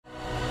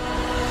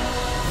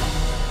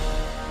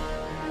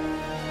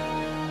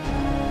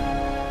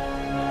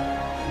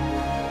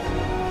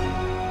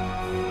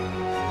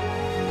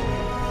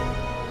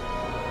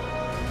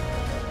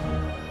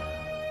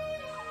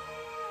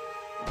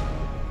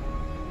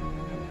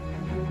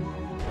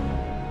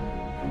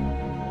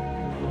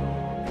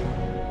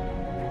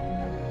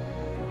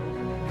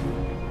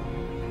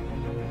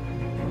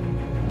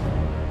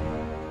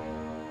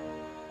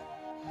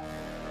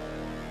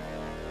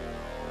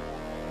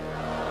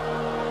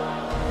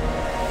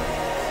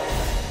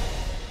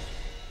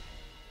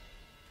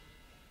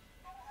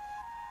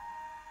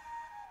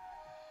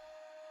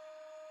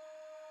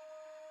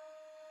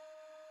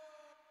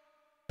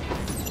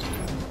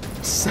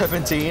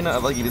17?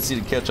 I'd like you to see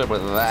to catch up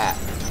with that.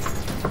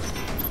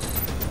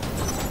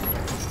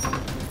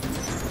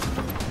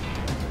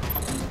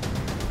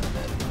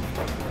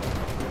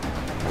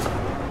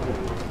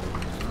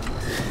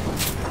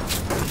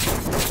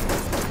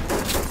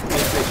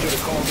 Guess they should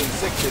have called in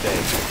sick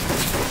today.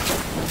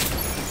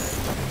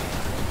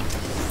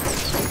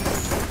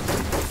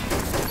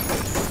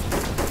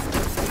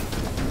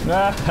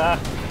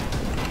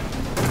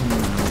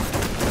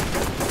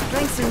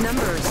 Strengths in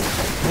numbers.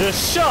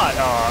 Just shut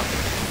up.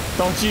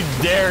 Don't you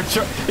dare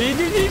try.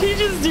 Did he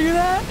just do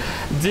that?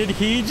 Did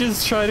he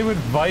just try to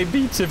invite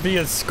me to be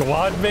a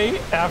squad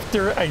mate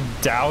after I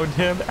downed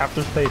him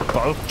after they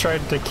both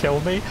tried to kill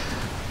me?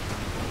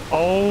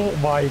 Oh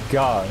my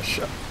gosh.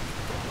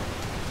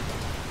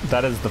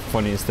 That is the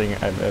funniest thing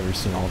I've ever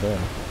seen all day.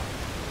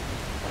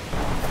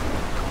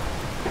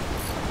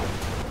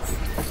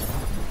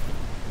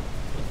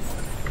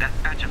 That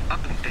batch of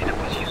uplink data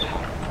was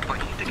useful, but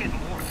you need to get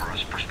more for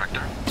us,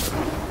 Prospector.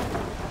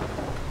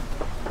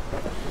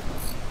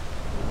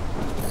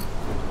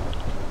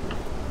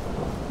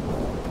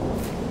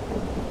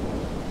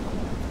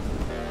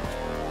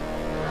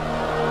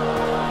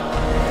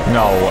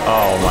 No,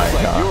 oh my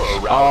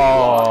gosh.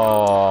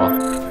 Oh,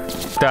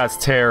 that's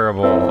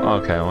terrible.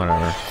 Okay,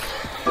 whatever.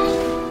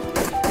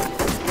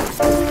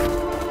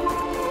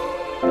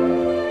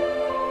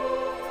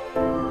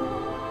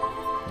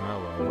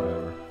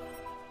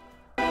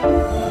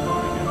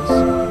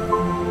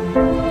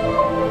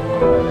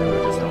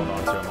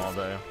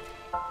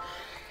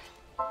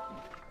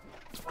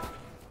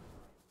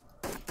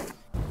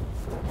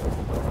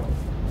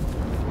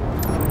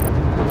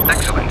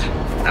 Excellent.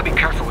 Now be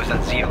careful with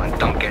that Zeal and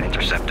don't get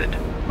intercepted.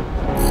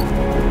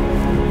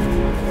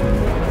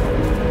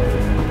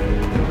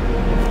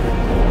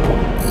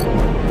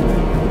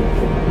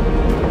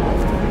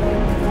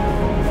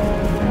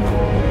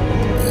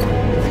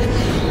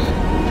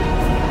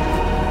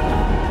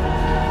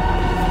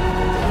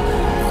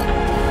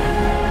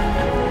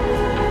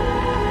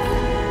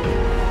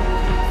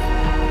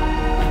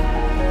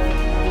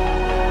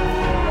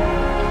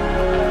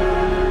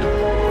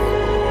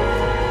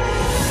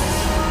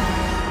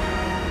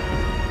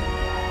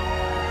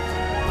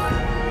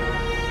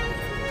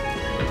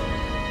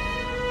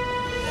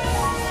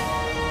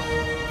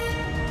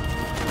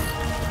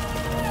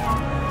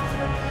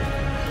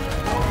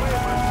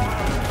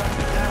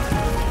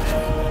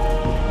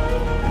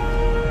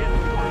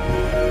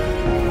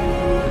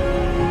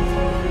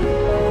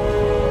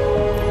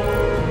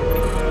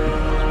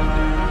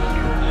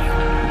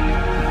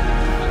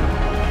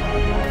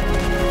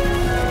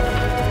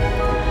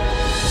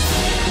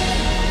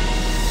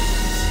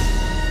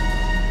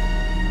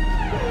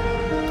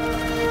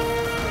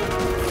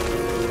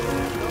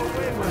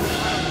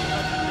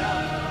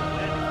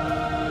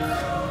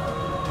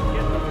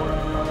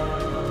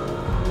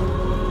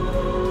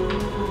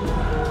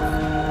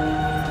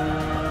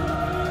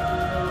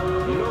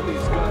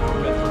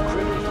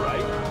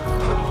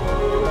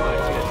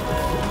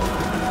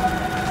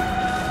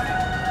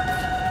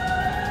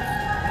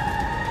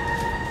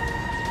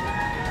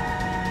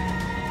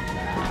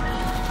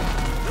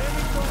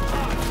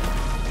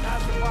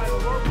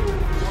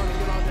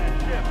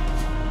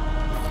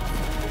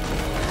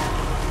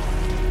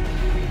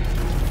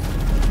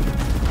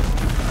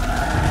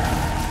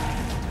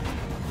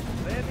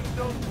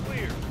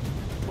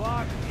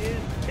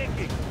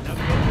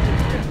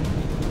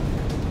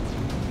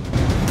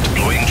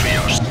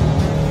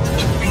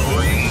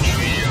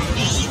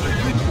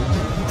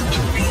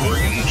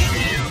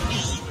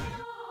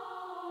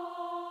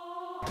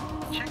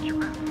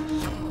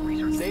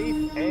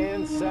 Safe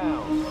and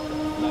sound.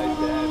 Nice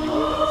to have you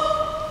with us.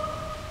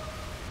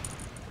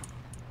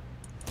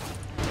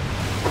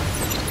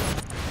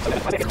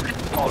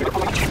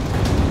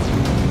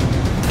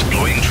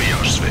 Deploying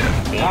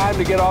Triosphere. Time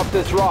to get off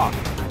this rock.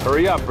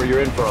 Hurry up or you're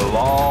in for a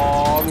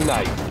long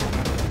night.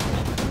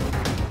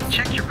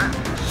 Check your map.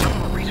 Some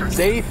more research.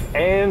 Safe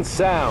and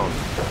sound.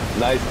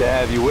 Nice to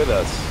have you with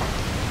us.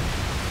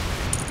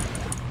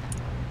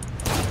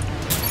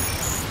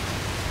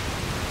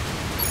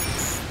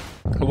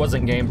 It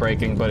wasn't game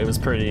breaking, but it was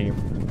pretty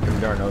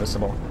darn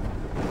noticeable.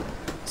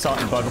 Salt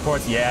and bug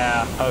reports?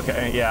 Yeah,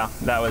 okay, yeah,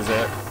 that was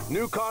it.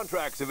 New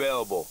contracts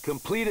available.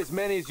 Complete as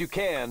many as you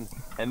can,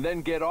 and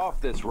then get off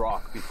this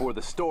rock before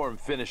the storm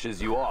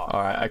finishes you off.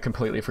 Alright, I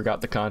completely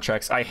forgot the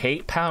contracts. I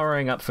hate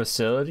powering up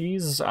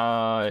facilities.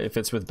 If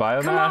it's with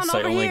biomass,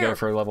 I only go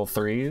for level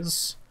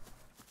 3s.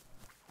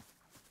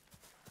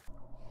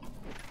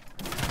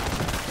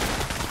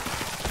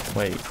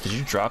 Wait, did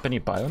you drop any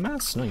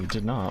biomass? No, you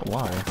did not.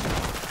 Why?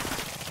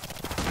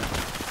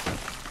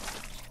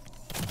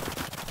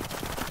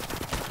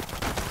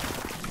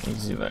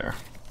 Easy there.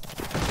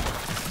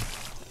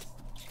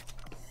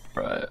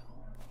 Right.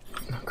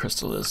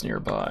 Crystal is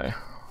nearby.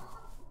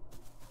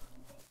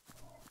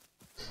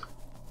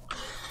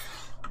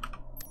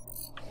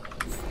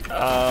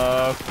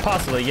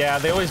 Possibly, yeah.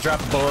 They always drop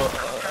below.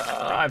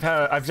 I've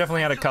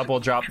definitely had a couple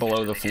drop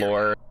below the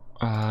floor.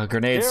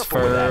 Grenades Careful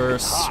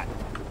first.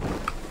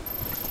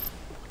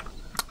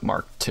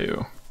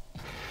 2.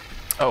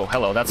 Oh,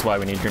 hello. That's why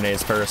we need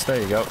grenades first.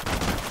 There you go.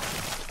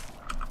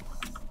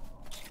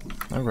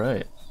 All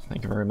right.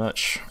 Thank you very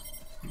much.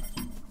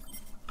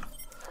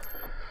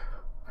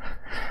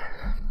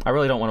 I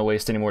really don't want to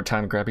waste any more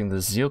time grabbing the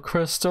Zeal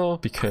crystal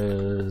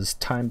because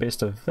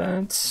time-based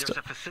events. There's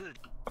a facility.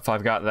 If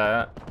I've got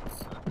that,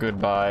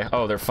 goodbye.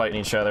 Oh, they're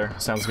fighting each other.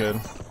 Sounds good.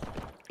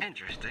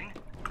 Interesting.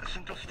 The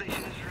central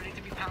station is ready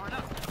to be powered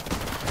up.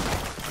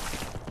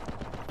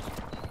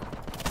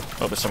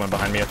 Oh, there's someone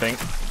behind me, I think.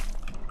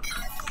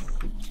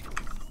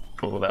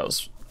 Oh,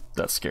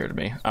 that scared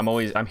me.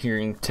 I'm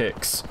hearing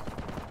ticks.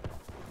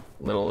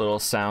 Little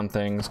sound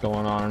things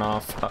going on and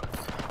off.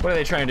 What are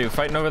they trying to do?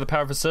 Fighting over the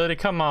power facility?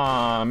 Come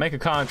on, make a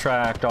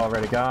contract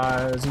already,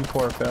 guys. You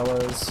poor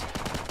fellas.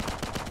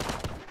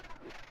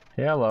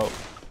 Hello.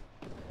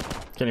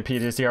 Getting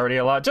PTSD already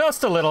a lot,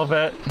 just a little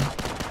bit.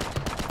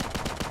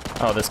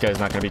 Oh, this guy's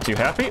not gonna be too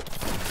happy.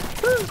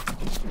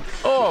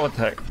 Oh, what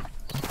the heck?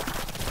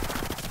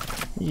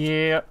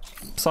 Yeah.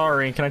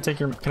 Sorry. Can I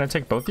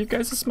take both you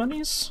guys'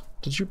 monies?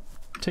 Did you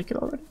take it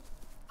already?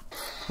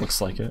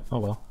 Looks like it. Oh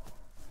well.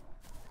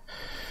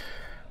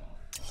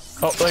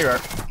 Oh, there you are.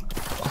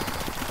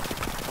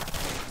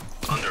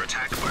 Under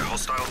attack by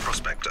hostile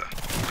prospector.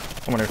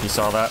 I wonder if you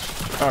saw that.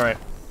 Alright.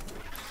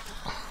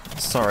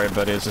 Sorry,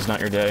 buddy, it's just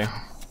not your day.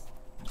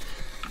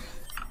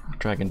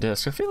 Dragon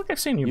Disc. I feel like I've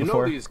seen you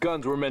before. You know these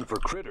guns were meant for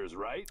critters,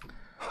 right?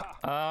 Ha,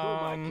 who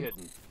am I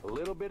kidding? A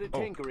little bit of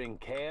tinkering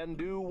can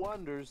do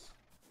wonders.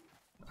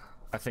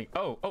 I think.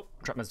 Oh,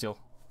 drop my Zeal.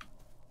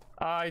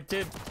 I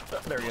did.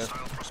 There he is.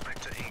 Hostile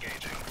prospector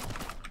engaging.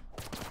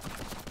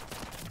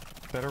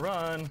 Better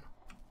run.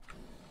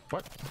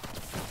 What?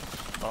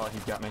 Oh,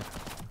 he's got me.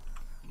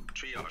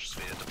 Triage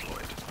sphere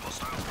deployed.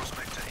 Hostile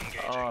prospector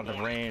engaging. Oh,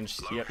 the range.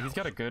 Low Yep, health.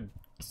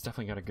 He's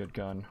definitely got a good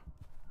gun.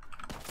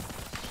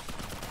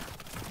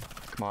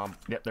 Come on.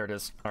 Yep, there it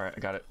is. Alright, I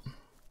got it.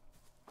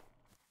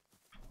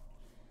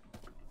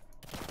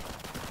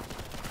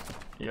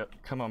 Yep,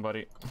 come on,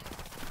 buddy.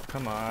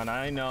 Come on,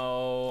 I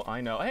know.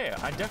 Hey,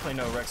 I definitely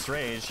know Rex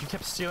Rage. You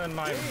kept stealing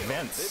my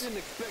vents. They didn't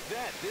expect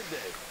that, did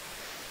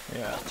they?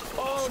 Yeah.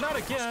 Oh, not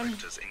again.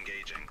 Prospectors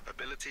engaging.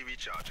 Ability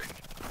recharging.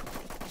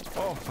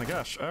 Oh my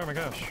gosh. Oh my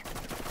gosh.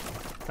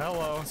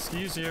 Hello.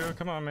 Excuse you.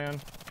 Come on, man.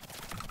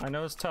 I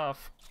know it's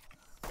tough.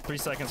 3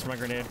 seconds for my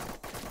grenade.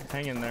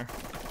 Hang in there.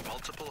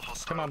 Multiple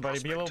hostile Come on, buddy.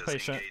 Be a little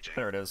prospectors patient. engaging.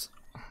 There it is.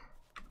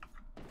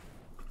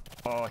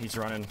 Oh, he's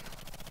running.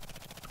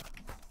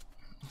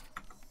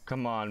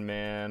 Come on,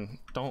 man.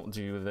 Don't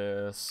do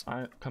this.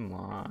 Come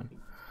on.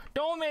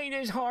 Don't make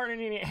this harder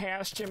than it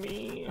has to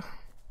be.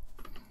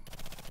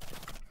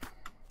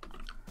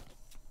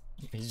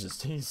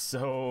 He's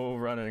so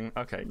running.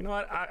 Okay, you know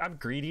what? I'm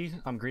greedy.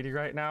 I'm greedy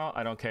right now.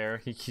 I don't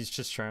care. He's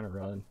just trying to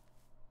run.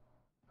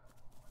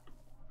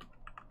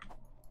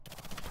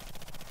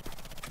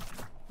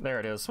 There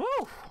it is. Woo!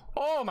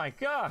 Oh my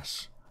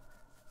gosh!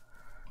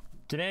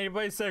 Can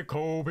anybody say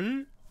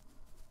Kobe?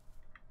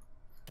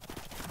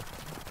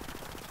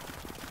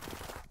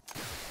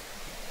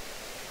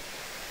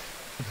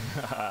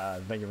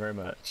 Thank you very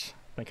much.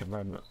 Thank you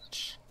very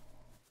much.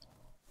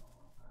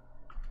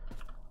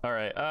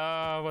 Alright,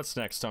 what's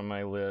next on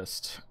my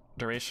list?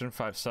 Duration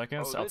 5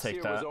 seconds. I'll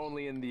take that. This was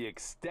only in the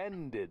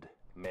extended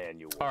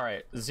manual.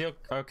 Alright, Zeal.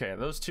 Okay,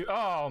 those two.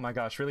 Oh my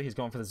gosh, really? He's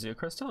going for the Zeal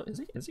crystal?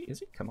 Is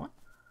he? Come on.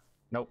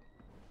 Nope.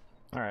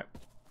 Alright,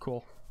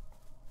 cool.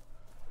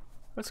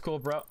 That's cool,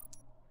 bro.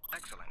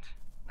 Excellent.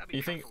 Now be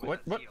You think. careful with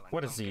What that Zeal and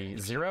what is don't he? get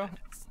yourself 0?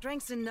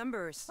 Strengths in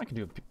numbers. I can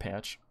do a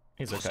patch.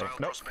 He's okay. Hostile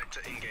Nope.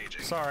 prospector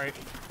engaging. Sorry.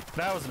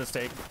 That was a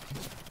mistake.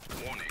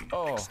 Warning.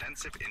 Oh.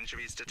 Extensive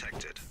injuries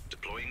detected.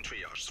 Deploying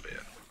triage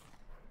sphere.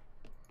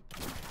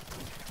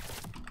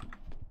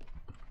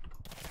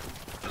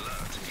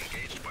 Alert.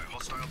 Engaged by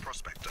hostile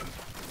prospector.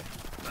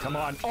 Come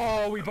on.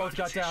 Oh, we both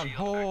got Emergency down. shield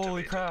Holy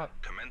activated.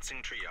 crap.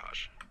 Commencing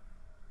triage.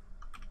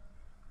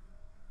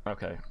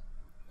 Okay.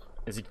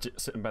 Is he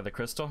sitting by the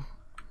crystal?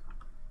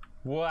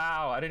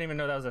 Wow, I didn't even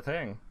know that was a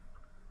thing.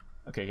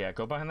 Okay, yeah,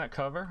 go behind that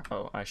cover.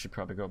 Oh, I should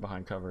probably go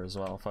behind cover as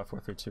well. 5, 4,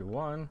 3, 2,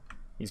 1.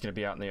 He's gonna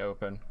be out in the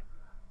open.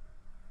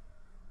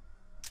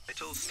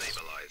 Vitals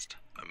stabilized.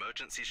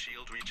 Emergency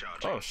shield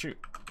recharging. Oh shoot,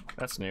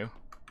 that's new.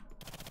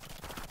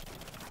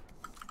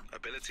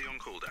 Ability on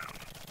cooldown.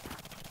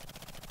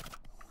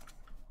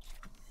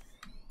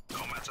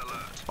 Combat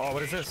alert. Oh,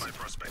 what is Engaged this? By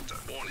prospector.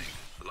 Warning.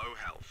 Low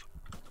health.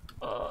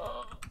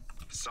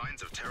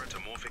 Signs of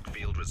teratomorphic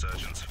field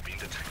resurgence have been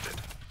detected.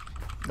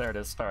 There it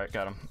is. All right,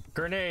 got him.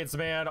 Grenades,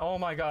 man. Oh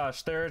my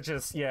gosh, they're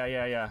just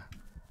yeah.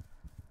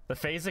 The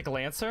Phasic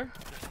Lancer?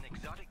 There's an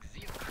exotic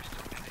Zeal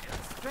crystal in the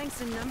air.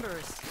 Strengths in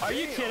numbers. Are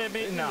you kidding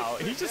me? Didn't No,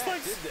 he expect just that,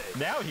 like did they?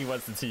 now he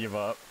wants to team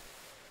up.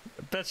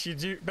 Bet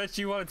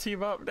you want to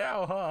team up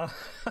now, huh?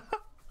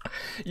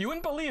 You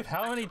wouldn't believe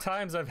how many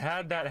times I've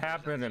had that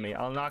happen to me.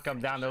 I'll knock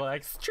them down. They're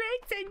like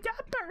strengths and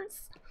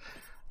numbers.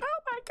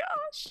 Oh my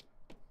gosh,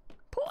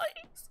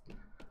 please.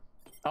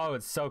 Oh,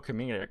 it's so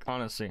comedic,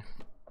 honestly.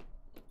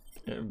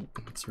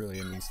 It's really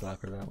a knee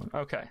slapper, that one.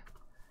 Okay.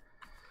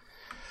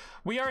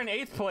 We are in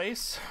 8th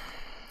place.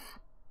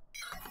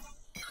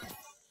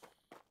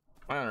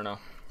 I don't know.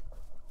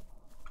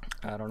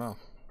 I don't know.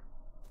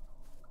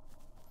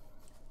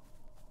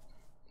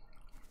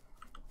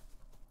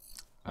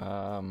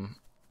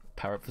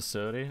 Power up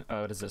facility.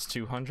 Oh, what is this?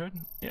 200?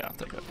 Yeah, I'll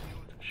take it.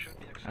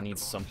 I need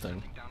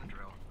something.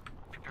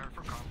 Prepare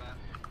for combat.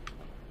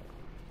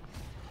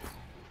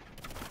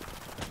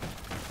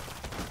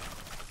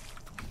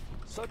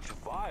 Such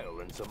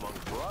violence among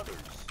brothers.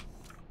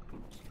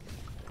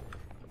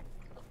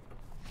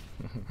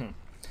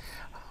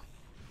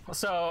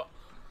 So,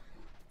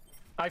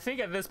 I think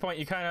at this point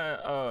you kind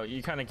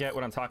of get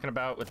what I'm talking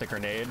about with the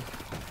grenade.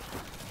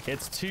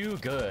 It's too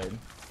good.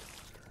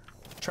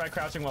 Try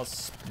crouching while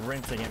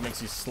sprinting; it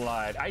makes you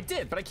slide. I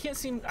did, but I can't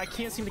seem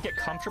to get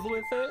comfortable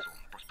with it.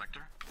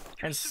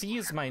 And C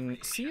is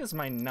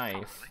my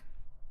knife.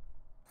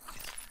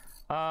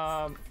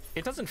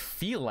 It doesn't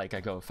feel like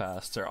I go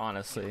faster,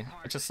 honestly.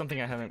 It's just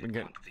something I haven't been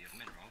getting.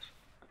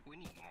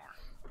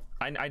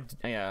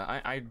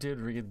 I did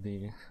read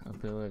the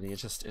ability.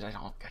 It's just I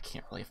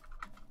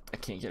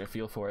can't get a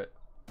feel for it.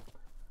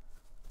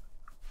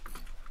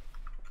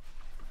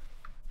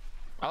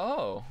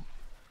 Oh,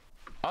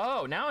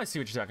 now I see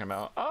what you're talking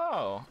about.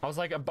 Oh, I was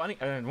like a bunny.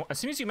 As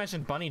soon as you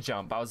mentioned bunny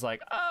jump, I was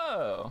like,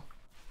 oh.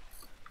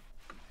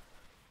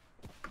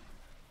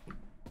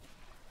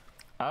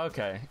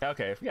 Okay,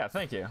 yeah,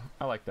 thank you.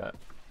 I like that.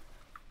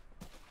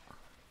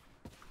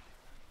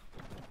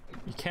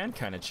 You can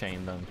kind of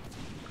chain them.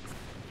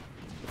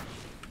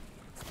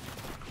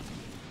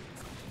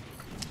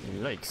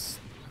 Yikes.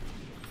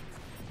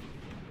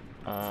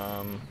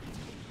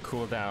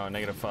 Cooldown,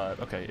 -5.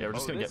 Okay, yeah, we're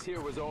just gonna this here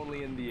was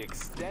only in the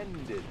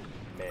extended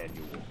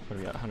manual. What do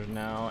we got? 100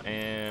 now,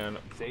 and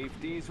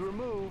Safety's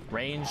removed.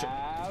 Range.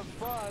 Have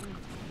fun.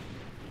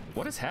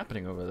 What is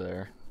happening over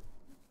there?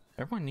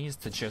 Everyone needs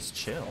to just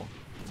chill.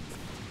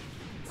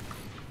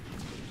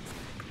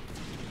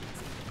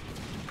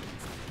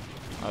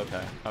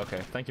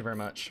 Okay, thank you very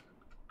much.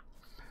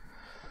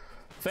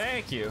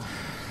 Thank you.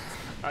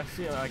 I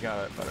feel I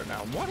got it better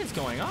now. What is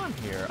going on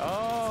here?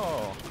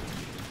 Oh,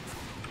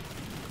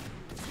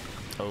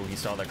 he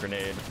saw that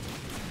grenade.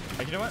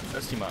 Like, you know what?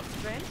 Let's team up.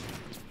 Friend?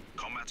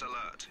 Combat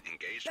alert.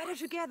 Engaged. Better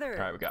together. All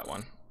right, we got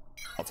one.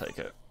 I'll take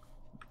it.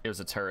 It was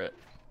a turret.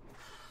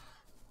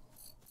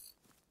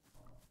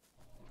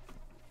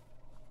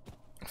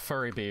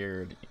 Furry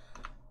beard.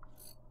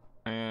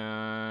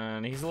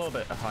 And he's a little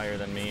bit higher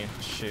than me.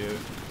 Shoot.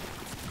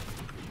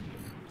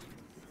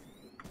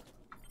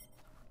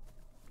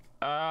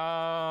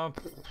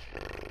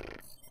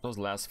 Those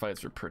last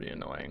fights were pretty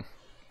annoying.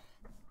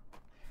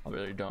 I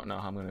really don't know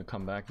how I'm gonna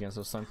come back against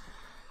those some.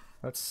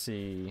 Let's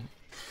see.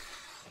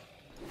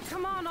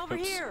 Come on over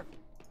here.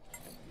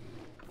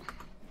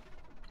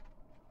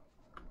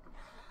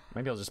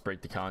 Maybe I'll just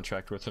break the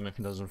contract with him if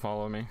he doesn't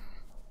follow me.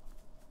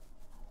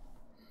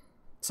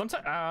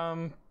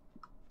 Sometimes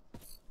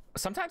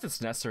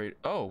it's necessary.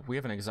 Oh, we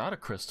have an exotic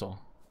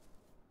crystal.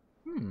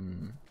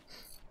 I'm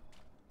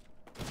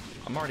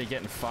already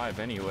getting 5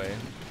 anyway.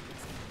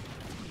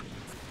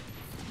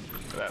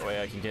 That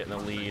way I can get in the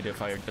lead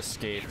if I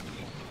escape.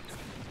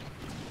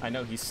 I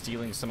know he's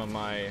stealing some of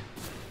my...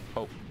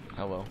 Oh,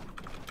 hello.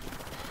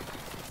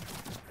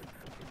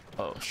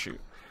 Oh, shoot.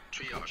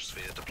 Triage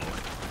sphere deployed.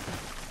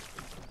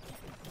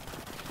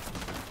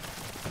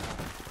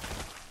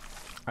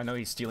 I know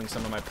he's stealing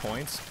some of my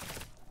points,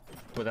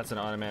 but that's an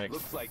automatic.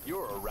 Looks like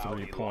you're a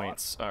rowdy 3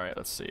 points. All right,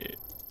 let's see.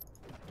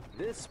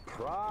 This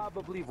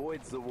probably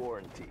voids the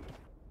warranty.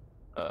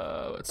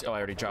 Let's see. Oh, I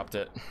already dropped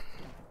it.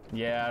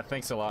 Yeah,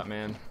 thanks a lot,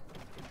 man.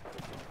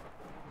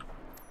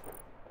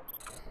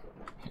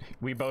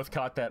 We both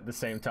caught that at the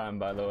same time,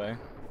 by the way.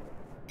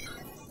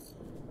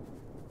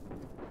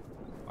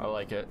 I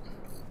like it.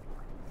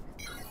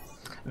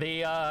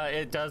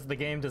 The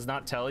game does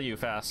not tell you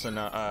fast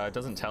enough. It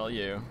doesn't tell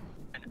you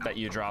that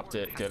you dropped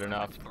it good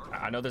enough.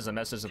 I know there's a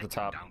message at the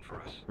top,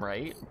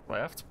 right,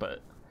 left,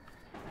 but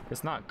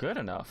it's not good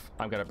enough.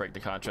 I'm gonna break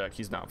the contract.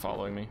 He's not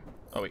following me.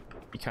 Oh wait,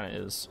 he kind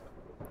of is.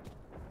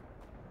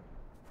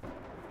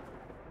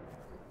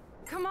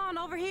 Come on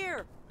over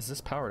here. Is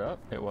this powered up?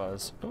 It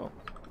was. Oh.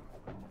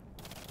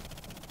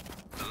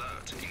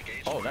 Alert.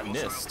 Engaged. Oh, that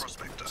missed.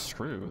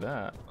 Screw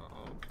that.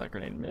 That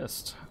grenade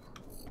missed.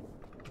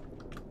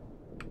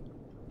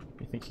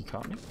 You think he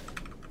caught me?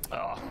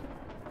 Oh,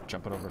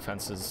 jumping over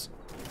fences.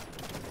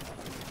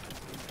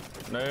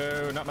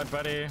 No, not my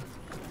buddy.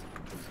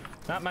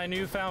 Not my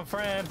newfound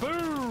friend.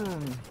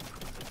 Boom!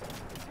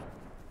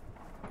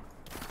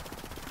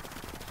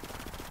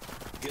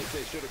 Guess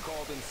they should have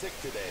called in sick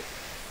today.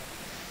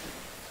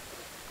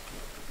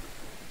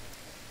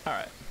 All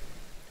right.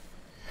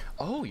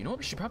 Oh, you know what?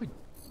 We should probably...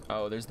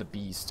 Oh, there's the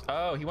beast.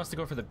 Oh, he wants to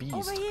go for the beast.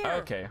 Over here.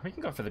 Okay, we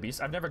can go for the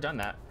beast. I've never done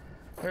that.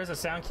 There's a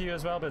sound cue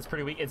as well, but it's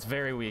pretty weak. It's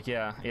very weak.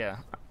 Yeah, yeah.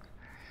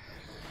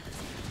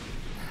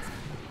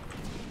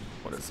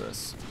 What is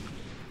this?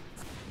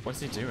 What's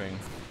he doing?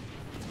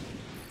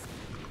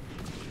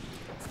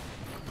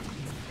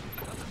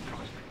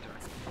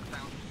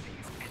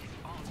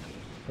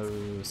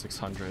 Oh,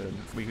 600.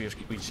 We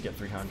should get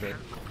 300.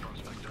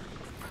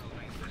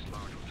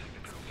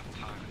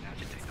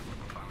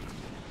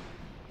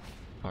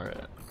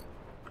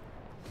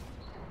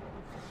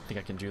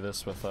 think I can do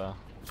this with, oh.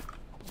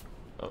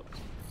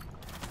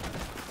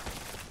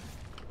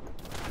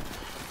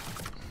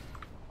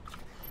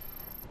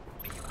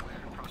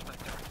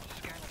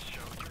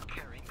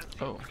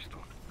 Oh.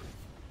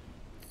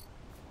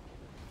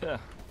 Yeah.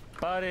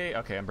 Buddy.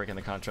 Okay, I'm breaking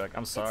the contract.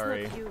 I'm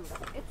sorry. It's not you.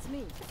 It's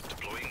me.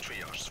 Deploying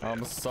triage.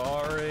 I'm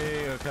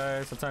sorry.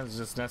 Okay, sometimes it's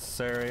just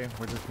necessary.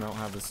 We just don't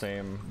have the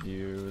same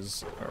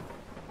views. Or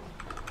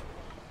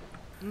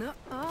No,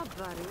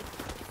 buddy.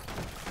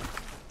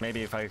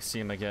 maybe if I see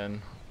him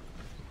again.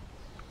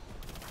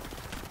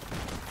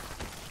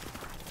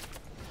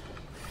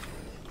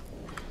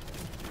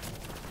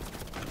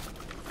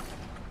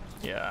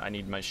 Yeah, I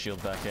need my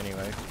shield back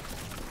anyway.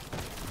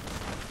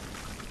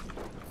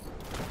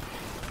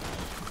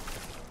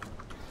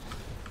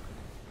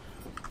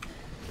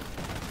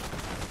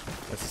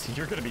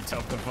 You're gonna be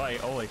tough to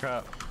fight. Holy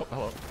crap. Oh,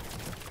 hello.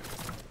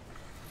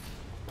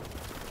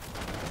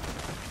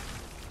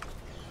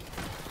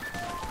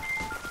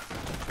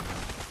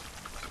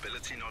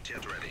 Ability not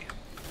yet ready.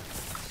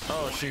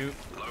 Oh, shoot.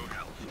 Low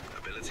health.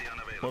 Ability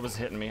unavailable. What was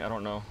hitting me? I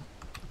don't know.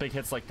 Big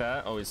hits like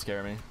that always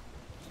scare me.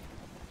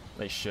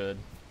 They should.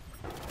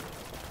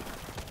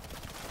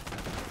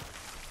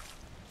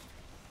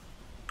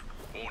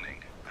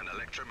 Warning. An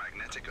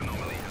electromagnetic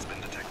anomaly has been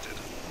detected.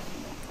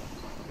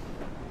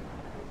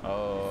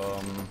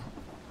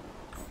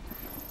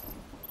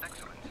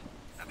 Excellent.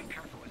 Now be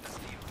careful with the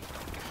steel.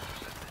 Don't get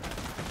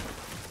intercepted.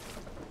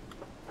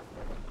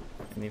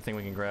 Anything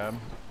we can grab?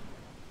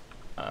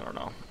 I don't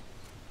know.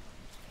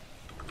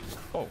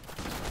 Oh.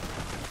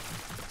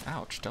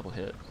 Ouch, double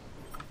hit.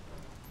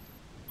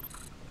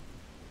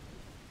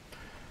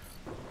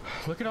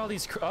 Look at all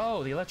these.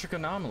 Oh, the electric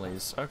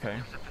anomalies. Okay.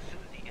 There's a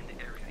facility in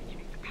the area you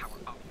need to power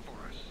up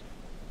for us.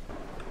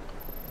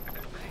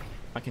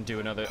 I can do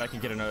another. I can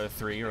get another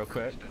 3 real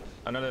quick.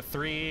 Another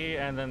 3,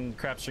 and then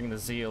capturing the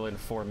Zeal in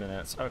 4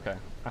 minutes. Okay,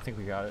 I think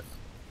we got it.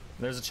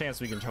 There's a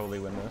chance we can totally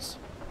win this.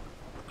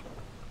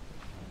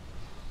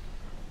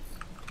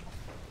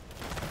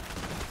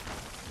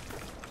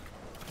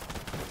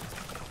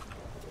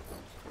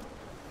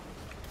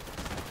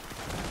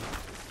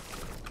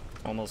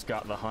 Almost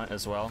got the hunt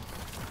as well.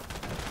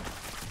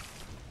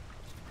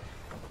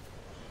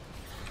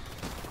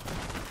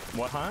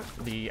 What hunt?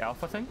 The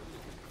alpha thing?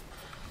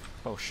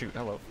 Oh shoot,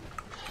 hello.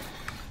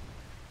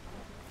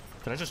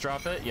 Did I just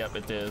drop it? Yep,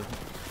 it did.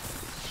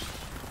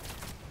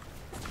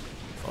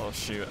 Oh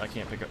shoot, I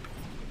can't pick up.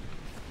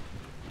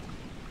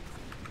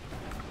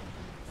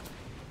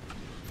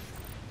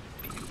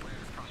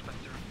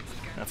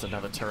 That's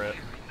another turret.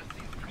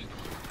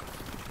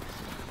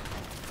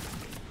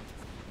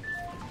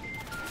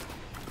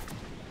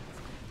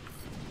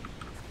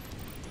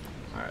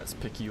 Alright, let's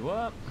pick you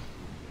up.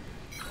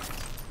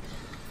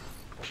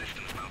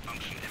 Systems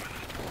malfunction imminent.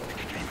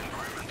 Extreme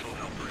environmental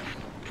health risk.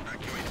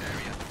 Evacuate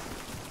area.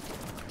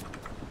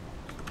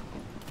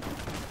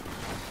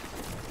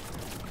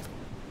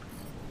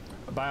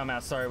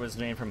 Biomass, sorry, was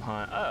named from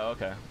hunt. Oh,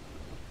 okay.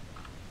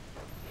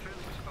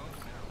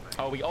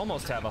 Oh, we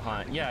almost have a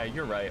hunt. Yeah,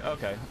 you're right.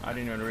 Okay. I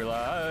didn't even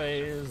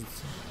realize.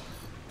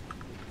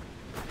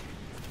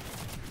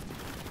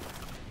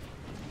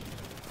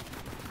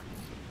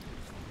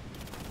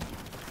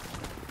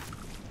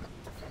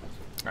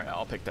 Alright,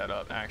 I'll pick that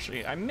up,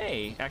 actually. I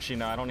may. Actually,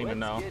 no, I don't even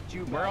know.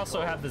 We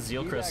also have the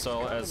Zeal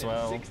crystal as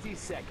well. 60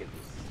 seconds.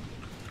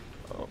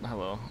 Oh,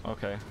 hello.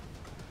 Okay.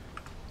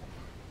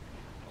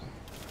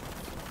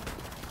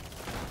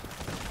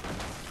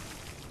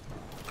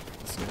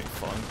 This is gonna be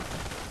fun.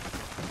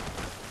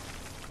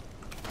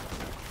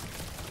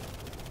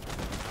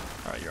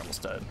 Alright, you're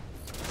almost dead.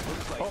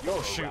 Looks like Oh, you're oh,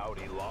 a shoot.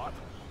 rowdy lot.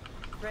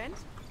 Brent,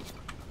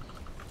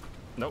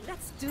 Nope.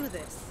 let's do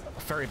this.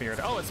 Furry beard.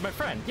 Oh, it's my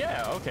friend.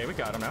 Yeah, okay, we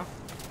got him now.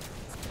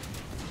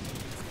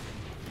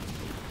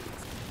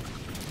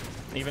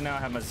 Even now I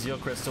have my Zeal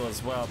crystal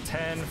as well.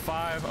 10,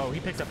 5. Oh, he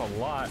picked up a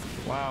lot.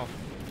 Wow.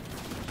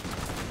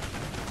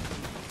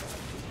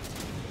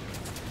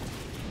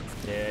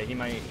 Yeah, he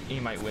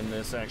might win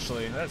this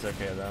actually. That's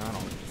okay though. I don't.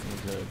 I'm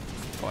good.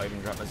 Oh, I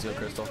even dropped my Zeal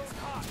crystal.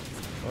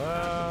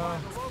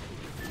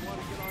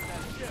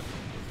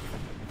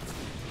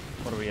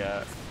 What are we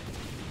at?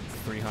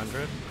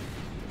 300.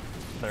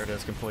 There it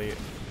is, complete.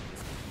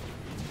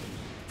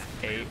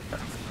 8,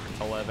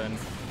 11,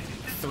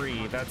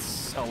 3.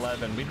 That's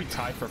 11. We'd be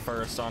tied for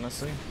first,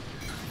 honestly.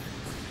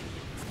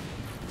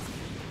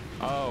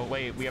 Oh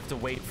wait, we have to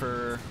wait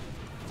for.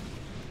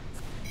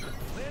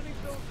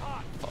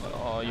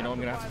 Oh, you know what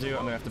I'm gonna have to do?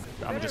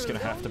 I'm just gonna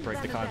have to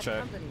break the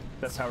contract.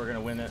 That's how we're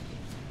gonna win it.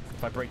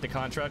 If I break the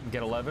contract and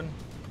get 11,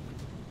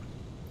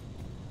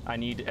 I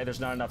need. There's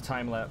not enough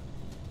time left.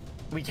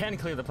 We can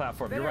clear the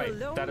platform. You're right.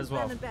 That as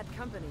well.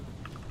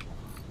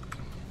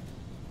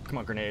 Come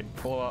on, grenade.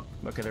 Pull up.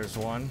 Okay, there's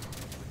one.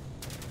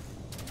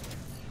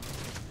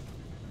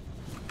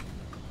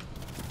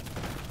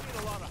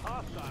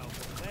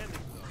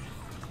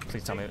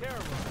 Please tell me.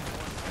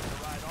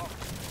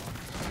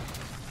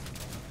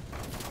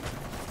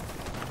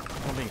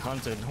 I'm being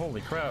hunted. Holy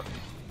crap.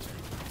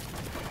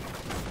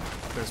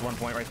 There's 1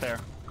 point right there.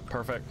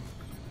 Perfect.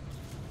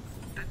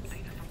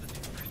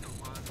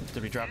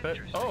 Did we drop it?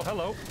 Oh,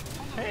 hello.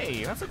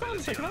 Hey, how's it going?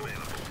 Is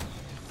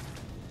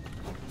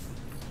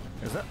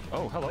that?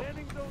 Oh, hello.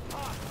 Landing zone's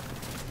hot.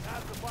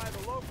 Pacify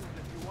the locals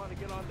if you want to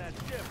get on that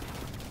ship.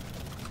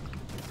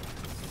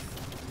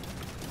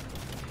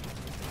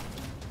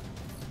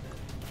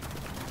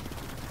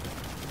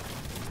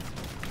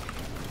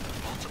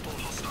 Multiple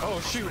hostile Oh,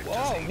 shoot.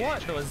 Oh,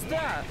 what was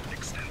that?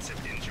 Extensive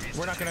injuries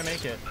We're not gonna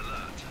detected. make it.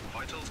 Alert.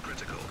 Vitals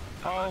critical.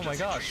 Oh my Emergency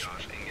gosh.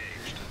 triage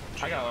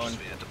engaged. I got Triage one.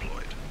 sphere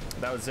deployed.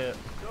 That was it.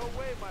 No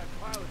way my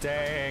pilot.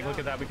 Dang, look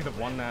at that. We could have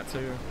won that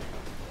too.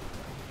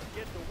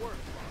 Get to work.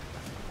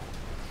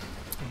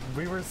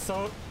 We were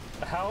so...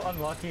 How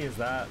unlucky is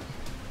that?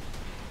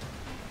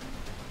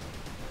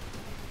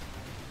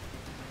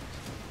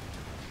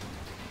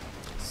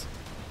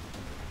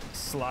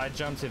 Slide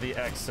jump to the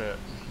exit.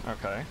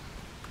 Okay.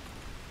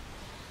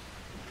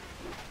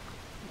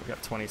 We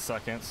got 20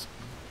 seconds.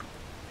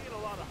 Seeing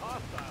a lot of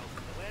hostiles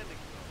in the landing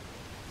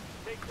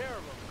zone. Take care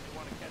of them if you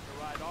want to catch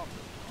a ride off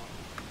this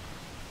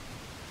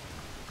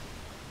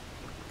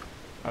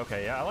rock.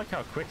 Okay, yeah, I like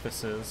how quick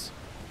this is.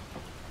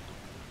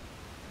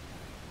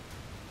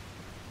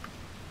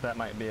 That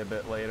might be a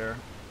bit later.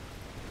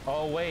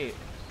 Oh, wait.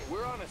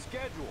 We're on a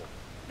schedule.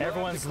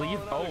 Everyone's We'll have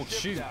leave. to call Oh, another ship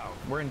shoot. down.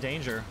 We're in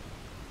danger.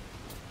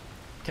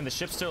 Can the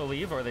ship still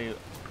leave, or are they...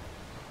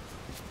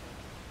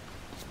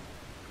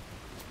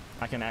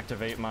 I can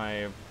activate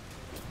my...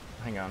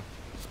 Hang on.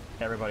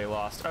 Everybody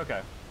lost.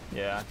 Okay.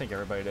 Yeah, I think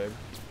everybody did.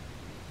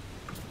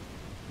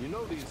 You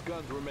know these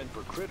guns were meant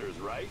for critters,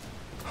 right?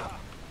 Ha!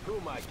 Who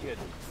am I kidding?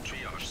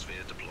 Triage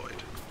sphere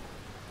deployed.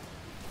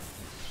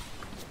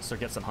 So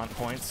get some hunt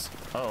points.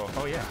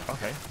 Oh yeah,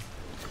 okay.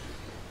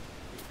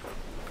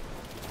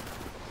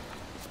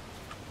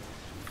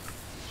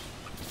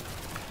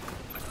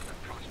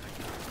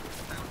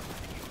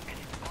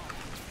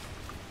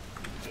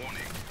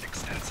 Warning.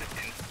 Extensive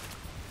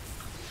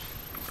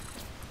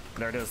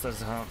There it is, there's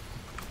the hump.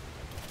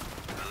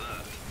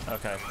 alert.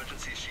 Okay.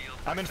 Emergency shield.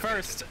 I'm in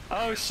activated. first. Oh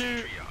Emergency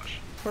shoot.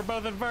 Triage. We're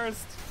both in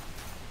first.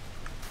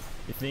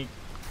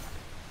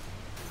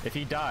 If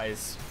he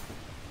dies,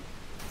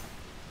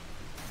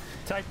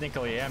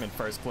 technically I am in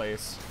first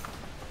place.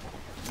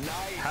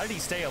 Nice. How did he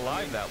stay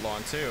alive that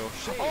long too?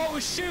 Oh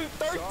shoot,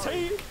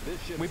 13!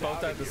 This ship's We both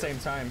out died of at the here. same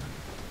time.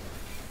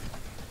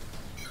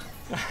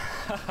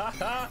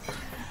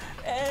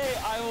 Hey,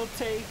 I will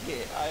take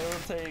it. I will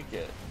take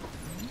it.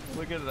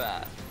 Look at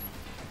that.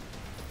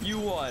 You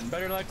won.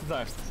 Better luck than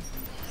us.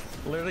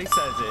 Literally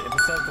says it. If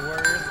it says the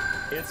word,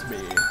 it's me.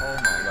 Oh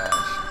my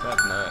gosh.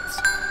 That's nuts.